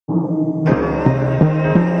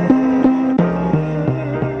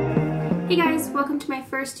Hey guys, welcome to my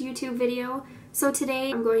first YouTube video. So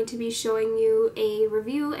today I'm going to be showing you a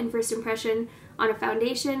review and first impression on a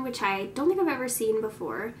foundation which I don't think I've ever seen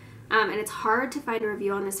before. And it's hard to find a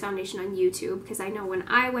review on this foundation on YouTube because I know when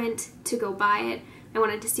I went to go buy it, I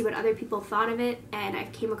wanted to see what other people thought of it, and I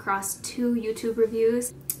came across 2 YouTube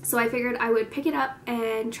reviews. So I figured I would pick it up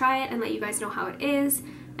and try it and let you guys know how it is.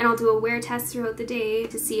 And I'll do a wear test throughout the day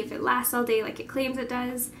to see if it lasts all day like it claims it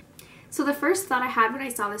does. So the first thought I had when I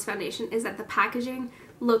saw this foundation is that the packaging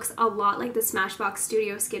looks a lot like the Smashbox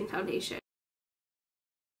Studio Skin foundation.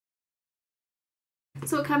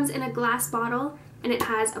 So it comes in a glass bottle and it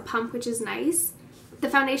has a pump, which is nice. The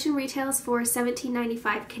foundation retails for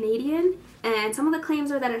 $17.95 Canadian, and some of the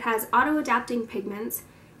claims are that it has auto-adapting pigments,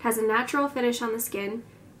 it has a natural finish on the skin,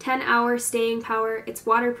 10-hour staying power, it's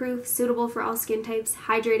waterproof, suitable for all skin types,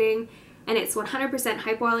 hydrating, and it's 100%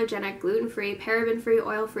 hypoallergenic, gluten-free, paraben-free,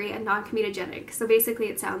 oil-free, and non-comedogenic. So basically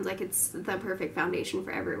it sounds like it's the perfect foundation for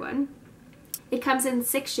everyone. It comes in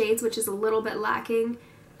 6 shades, which is a little bit lacking.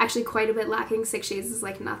 Actually quite a bit lacking. 6 shades is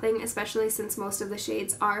like nothing, especially since most of the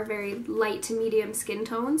shades are very light to medium skin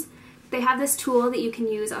tones. They have this tool that you can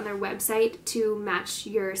use on their website to match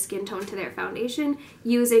your skin tone to their foundation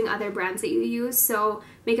using other brands that you use. So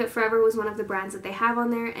Makeup Forever was one of the brands that they have on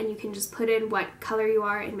there, and you can just put in what color you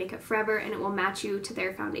are in Makeup Forever and it will match you to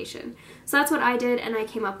their foundation. So that's what I did, and I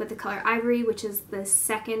came up with the color Ivory, which is the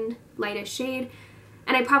second lightest shade.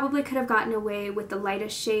 And I probably could have gotten away with the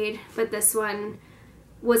lightest shade, but this one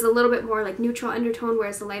was a little bit more like neutral undertone,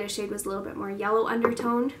 whereas the lightest shade was a little bit more yellow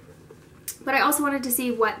undertoned. But I also wanted to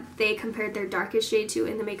see what they compared their darkest shade to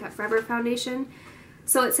in the Makeup Forever foundation.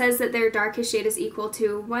 So it says that their darkest shade is equal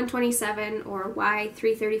to 127 or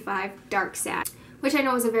Y335 Dark Sand, which I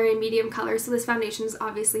know is a very medium color, so this foundation is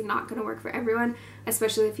obviously not going to work for everyone,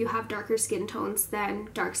 especially if you have darker skin tones than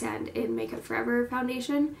Dark Sand in Makeup Forever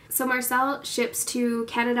foundation. So Marcelle ships to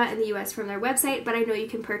Canada and the US from their website, but I know you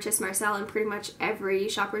can purchase Marcelle in pretty much every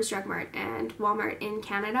Shoppers Drug Mart and Walmart in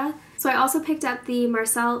Canada. So I also picked up the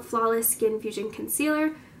Marcelle Flawless Skin Fusion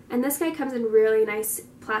Concealer, and this guy comes in really nice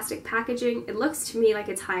plastic packaging. It looks to me like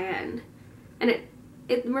it's high-end, and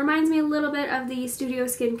it reminds me a little bit of the Studio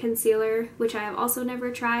Skin Concealer, which I have also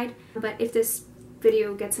never tried. But if this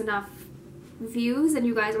video gets enough views and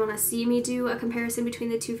you guys want to see me do a comparison between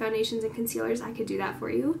the 2 foundations and concealers, I could do that for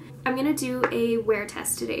you. I'm going to do a wear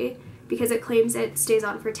test today because it claims it stays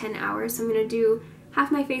on for 10 hours. So I'm going to do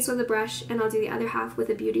half my face with a brush and I'll do the other half with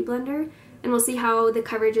a beauty blender. And we'll see how the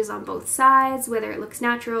coverage is on both sides, whether it looks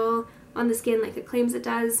natural on the skin like it claims it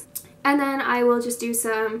does. And then I will just do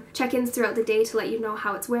some check-ins throughout the day to let you know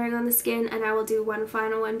how it's wearing on the skin, and I will do one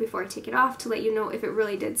final one before I take it off to let you know if it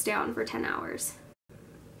really did stay on for 10 hours.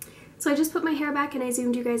 So I just put my hair back and I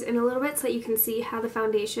zoomed you guys in a little bit so that you can see how the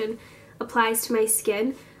foundation applies to my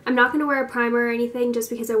skin. I'm not going to wear a primer or anything just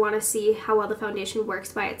because I want to see how well the foundation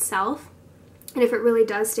works by itself and if it really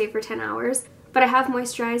does stay for 10 hours. But I have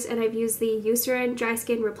moisturized and I've used the Eucerin Dry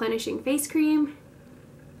Skin Replenishing Face Cream.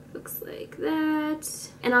 Looks like that.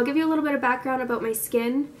 And I'll give you a little bit of background about my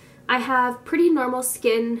skin. I have pretty normal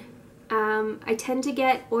skin. I tend to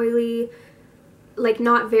get oily, like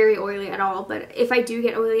not very oily at all, but if I do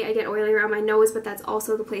get oily, I get oily around my nose, but that's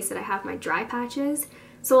also the place that I have my dry patches.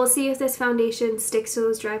 So we'll see if this foundation sticks to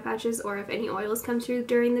those dry patches or if any oils come through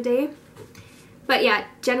during the day. But yeah,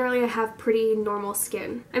 generally I have pretty normal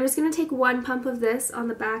skin. I'm just going to take one pump of this on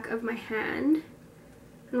the back of my hand,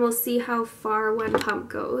 and we'll see how far one pump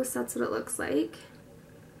goes. That's what it looks like.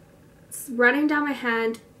 It's running down my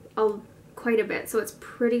hand quite a bit, so it's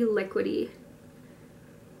pretty liquidy.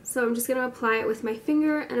 So I'm just going to apply it with my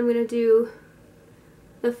finger, and I'm going to do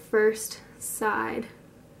the first side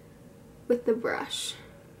with the brush.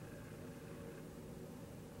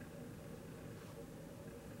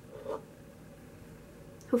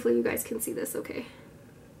 Hopefully you guys can see this okay.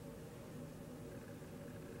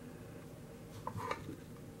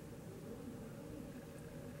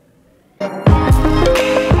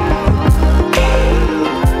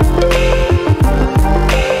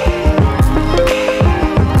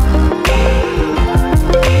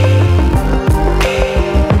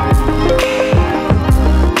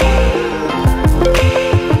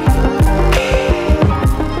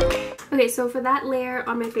 Okay, so for that layer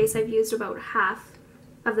on my face, I've used about half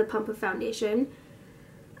of the pump of foundation.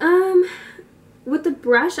 With the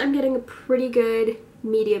brush, I'm getting a pretty good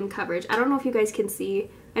medium coverage. I don't know if you guys can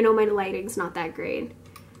see. I know my lighting's not that great.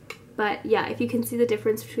 But yeah, if you can see the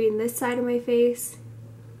difference between this side of my face,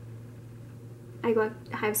 I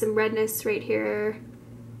have some redness right here,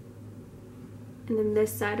 and then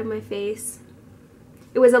this side of my face.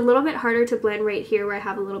 It was a little bit harder to blend right here where I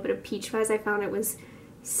have a little bit of peach fuzz. I found it was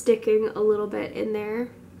sticking a little bit in there.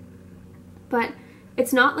 But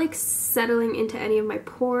it's not like settling into any of my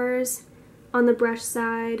pores on the brush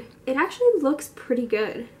side. It actually looks pretty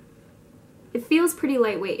good. It feels pretty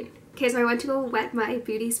lightweight. Okay, so I went to go wet my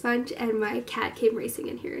beauty sponge and my cat came racing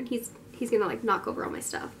in here and he's gonna like knock over all my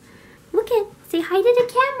stuff. Look at, say hi to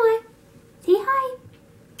the camera. Say hi.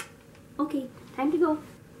 Okay, time to go.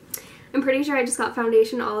 I'm pretty sure I just got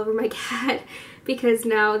foundation all over my cat because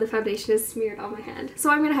now the foundation is smeared on my hand. So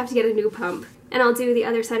I'm gonna have to get a new pump. And I'll do the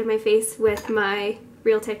other side of my face with my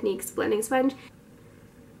Real Techniques blending sponge.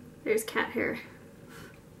 There's cat hair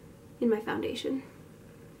in my foundation.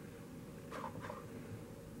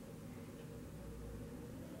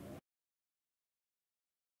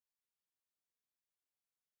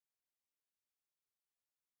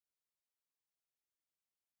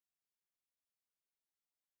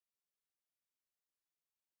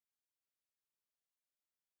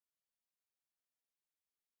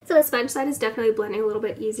 So the sponge side is definitely blending a little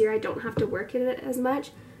bit easier. I don't have to work in it as much,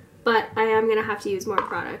 but I am going to have to use more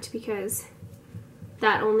product because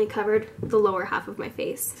that only covered the lower half of my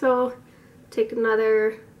face. So take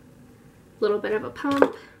another little bit of a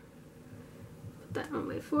pump, put that on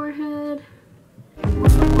my forehead.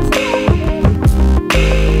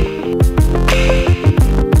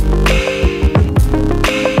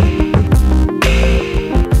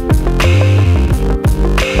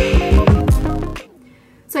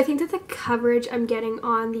 So I think that the coverage I'm getting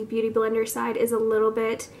on the Beauty Blender side is a little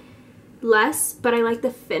bit less, but I like the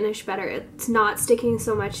finish better. It's not sticking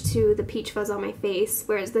so much to the peach fuzz on my face,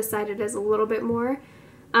 whereas this side it is a little bit more.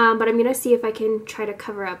 But I'm gonna see if I can try to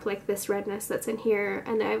cover up like this redness that's in here,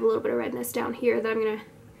 and I have a little bit of redness down here that I'm gonna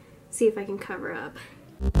see if I can cover up.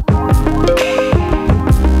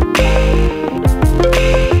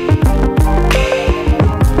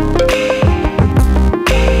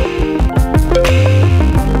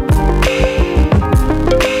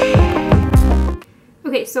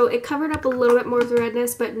 Okay, so it covered up a little bit more of the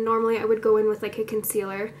redness, but normally I would go in with like a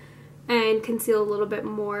concealer and conceal a little bit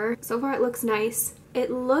more. So far it looks nice.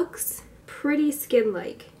 It looks pretty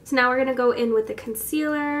skin-like. So now we're gonna go in with the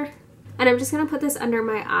concealer, and I'm just gonna put this under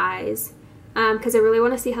my eyes because I really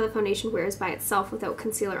want to see how the foundation wears by itself without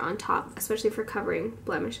concealer on top, especially for covering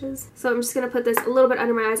blemishes. So I'm just gonna put this a little bit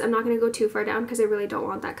under my eyes. I'm not gonna go too far down because I really don't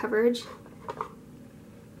want that coverage.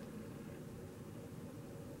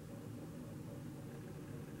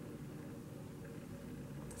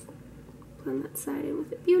 Blend that side in with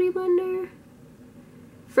the Beauty Blender.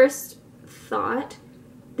 First thought,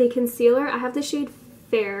 the concealer, I have the shade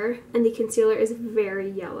Fair, and the concealer is very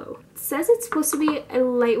yellow. It says it's supposed to be a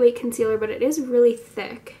lightweight concealer, but it is really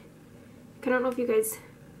thick. I don't know if you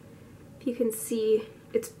can see,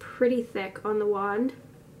 it's pretty thick on the wand.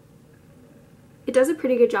 It does a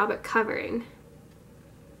pretty good job at covering.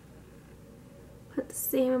 Put the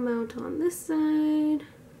same amount on this side.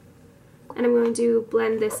 And I'm going to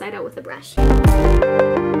blend this side out with a brush. One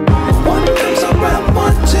comes around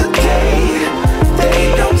one today.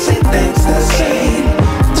 They don't say things the same.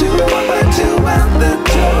 2 1 by 2 out the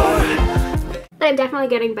door. I'm definitely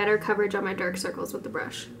getting better coverage on my dark circles with the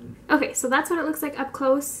brush. Okay, so that's what it looks like up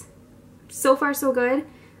close. So far so good.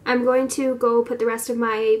 I'm going to go put the rest of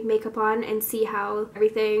my makeup on and see how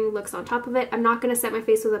everything looks on top of it. I'm not going to set my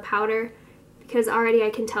face with a powder because already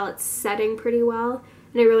I can tell it's setting pretty well.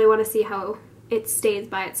 And I really want to see how it stays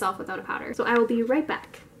by itself without a powder. So I will be right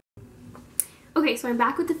back. Okay, so I'm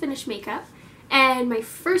back with the finished makeup. And my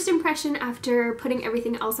first impression after putting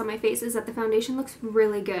everything else on my face is that the foundation looks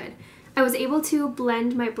really good. I was able to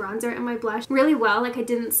blend my bronzer and my blush really well. Like I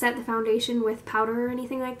didn't set the foundation with powder or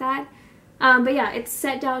anything like that. But yeah, it's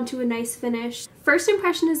set down to a nice finish. First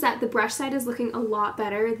impression is that the brush side is looking a lot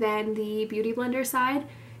better than the Beauty Blender side.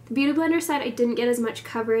 The Beauty Blender side I didn't get as much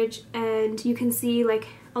coverage, and you can see, like,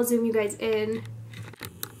 I'll zoom you guys in.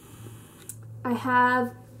 I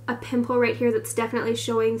have a pimple right here that's definitely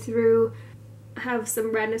showing through. I have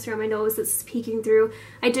some redness around my nose that's peeking through.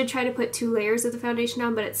 I did try to put 2 layers of the foundation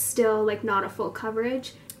on, but it's still like not a full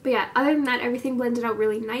coverage. But yeah, other than that, everything blended out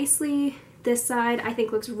really nicely. This side I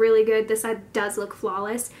think looks really good. This side does look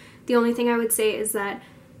flawless. The only thing I would say is that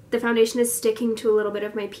the foundation is sticking to a little bit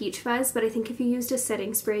of my peach fuzz, but I think if you used a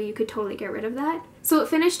setting spray, you could totally get rid of that. So it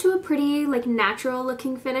finished to a pretty like natural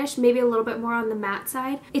looking finish, maybe a little bit more on the matte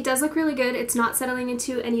side. It does look really good. It's not settling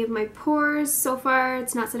into any of my pores so far.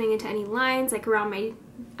 It's not setting into any lines like around my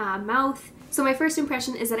mouth. So my first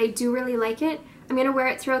impression is that I do really like it. I'm going to wear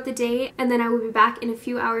it throughout the day, and then I will be back in a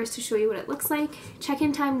few hours to show you what it looks like.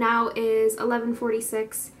 Check-in time now is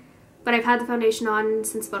 11:46, but I've had the foundation on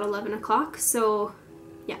since about 11 o'clock, so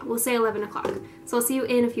yeah, we'll say 11 o'clock. So I'll see you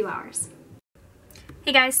in a few hours.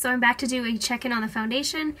 Hey guys, so I'm back to do a check-in on the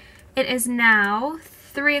foundation. It is now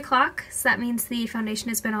 3 o'clock, so that means the foundation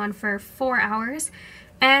has been on for 4 hours,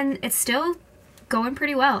 and it's still going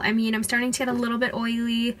pretty well. I mean, I'm starting to get a little bit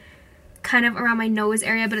oily kind of around my nose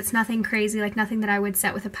area, but it's nothing crazy, like nothing that I would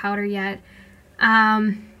set with a powder yet.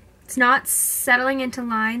 It's not settling into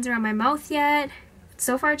lines around my mouth yet.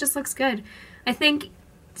 So far it just looks good. I think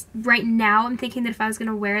right now I'm thinking that if I was going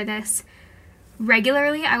to wear this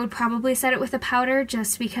regularly, I would probably set it with a powder,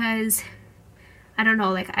 just because, I don't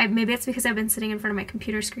know, like maybe it's because I've been sitting in front of my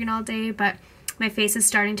computer screen all day, but my face is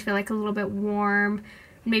starting to feel like a little bit warm,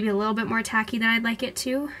 maybe a little bit more tacky than I'd like it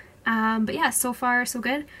to. But yeah, so far so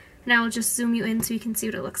good. And I will just zoom you in so you can see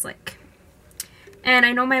what it looks like. And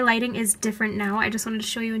I know my lighting is different now. I just wanted to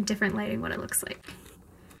show you in different lighting what it looks like.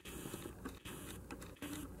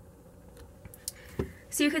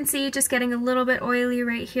 So you can see just getting a little bit oily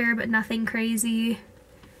right here, but nothing crazy.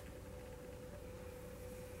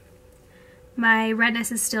 My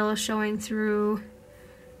redness is still showing through,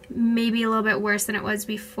 maybe a little bit worse than it was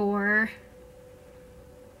before.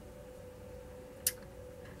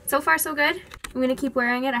 So far so good. I'm gonna keep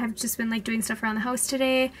wearing it. I have just been like doing stuff around the house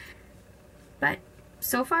today, but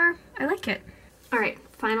so far I like it. Alright,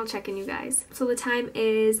 final check-in, you guys. So the time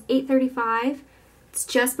is 8:35. It's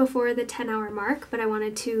just before the 10-hour mark, but I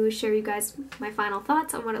wanted to share you guys my final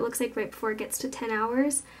thoughts on what it looks like right before it gets to 10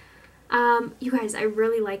 hours. You guys, I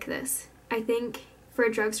really like this. I think for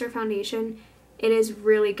a drugstore foundation, it is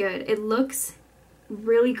really good. It looks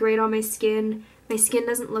really great on my skin. My skin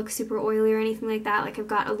doesn't look super oily or anything like that. Like, I've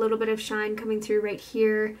got a little bit of shine coming through right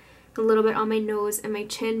here, a little bit on my nose and my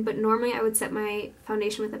chin, but normally I would set my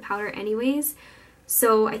foundation with a powder anyways.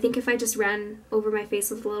 So I think if I just ran over my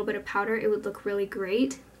face with a little bit of powder, it would look really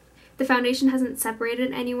great. The foundation hasn't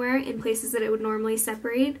separated anywhere in places that it would normally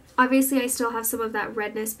separate. Obviously I still have some of that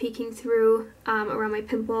redness peeking through around my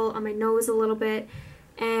pimple, on my nose a little bit,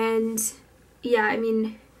 and yeah, I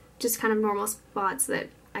mean, just kind of normal spots that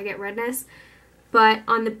I get redness. But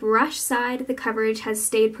on the brush side, the coverage has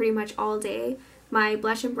stayed pretty much all day. My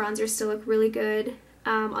blush and bronzer still look really good.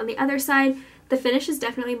 On the other side, the finish is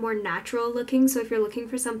definitely more natural looking, so if you're looking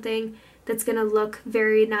for something that's going to look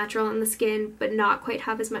very natural on the skin but not quite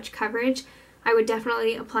have as much coverage, I would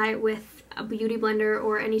definitely apply it with a beauty blender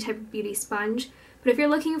or any type of beauty sponge. But if you're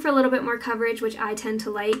looking for a little bit more coverage, which I tend to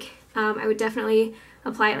like, I would definitely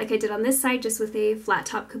apply it like I did on this side, just with a flat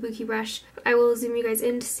top kabuki brush. I will zoom you guys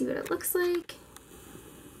in to see what it looks like.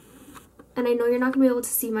 And I know you're not going to be able to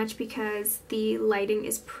see much because the lighting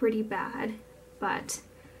is pretty bad, but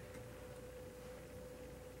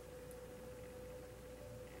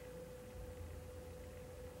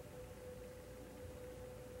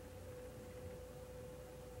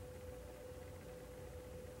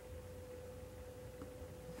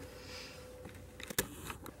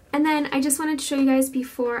and then I just wanted to show you guys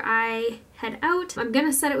before I head out. I'm going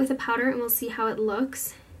to set it with a powder and we'll see how it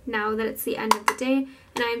looks now that it's the end of the day.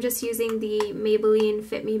 And I'm just using the Maybelline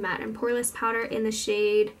Fit Me Matte and Poreless powder in the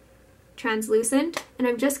shade Translucent. And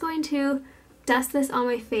I'm just going to dust this on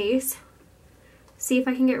my face, see if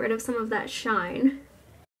I can get rid of some of that shine.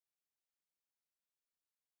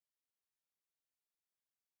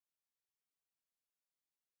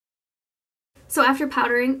 So after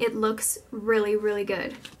powdering, it looks really, really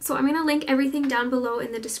good. So I'm going to link everything down below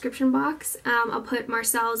in the description box. I'll put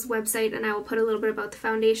Marcelle's website and I will put a little bit about the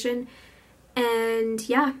foundation. And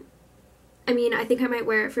yeah, I mean, I think I might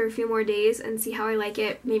wear it for a few more days and see how I like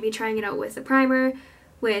it. Maybe trying it out with a primer,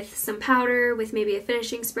 with some powder, with maybe a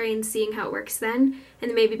finishing spray, and seeing how it works then. And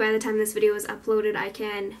then maybe by the time this video is uploaded, I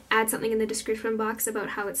can add something in the description box about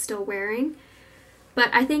how it's still wearing. But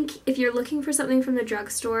I think if you're looking for something from the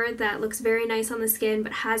drugstore that looks very nice on the skin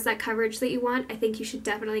but has that coverage that you want, I think you should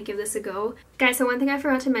definitely give this a go. Guys, so one thing I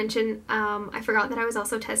forgot to mention, I forgot that I was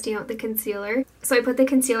also testing out the concealer. So I put the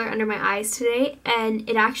concealer under my eyes today and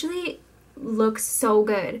it actually looks so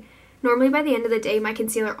good. Normally by the end of the day my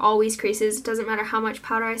concealer always creases. It doesn't matter how much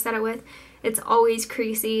powder I set it with, it's always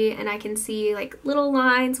creasy, and I can see like little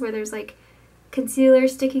lines where there's like concealer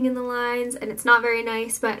sticking in the lines and it's not very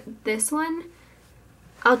nice. But this one,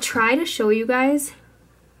 I'll try to show you guys,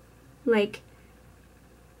 like,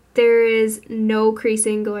 there is no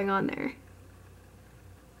creasing going on there.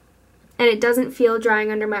 And it doesn't feel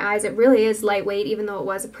drying under my eyes. It really is lightweight, even though it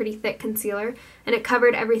was a pretty thick concealer. And it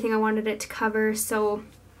covered everything I wanted it to cover, so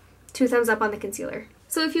 2 thumbs up on the concealer.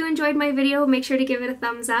 So if you enjoyed my video, make sure to give it a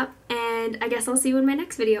thumbs up, and I guess I'll see you in my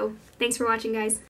next video. Thanks for watching, guys.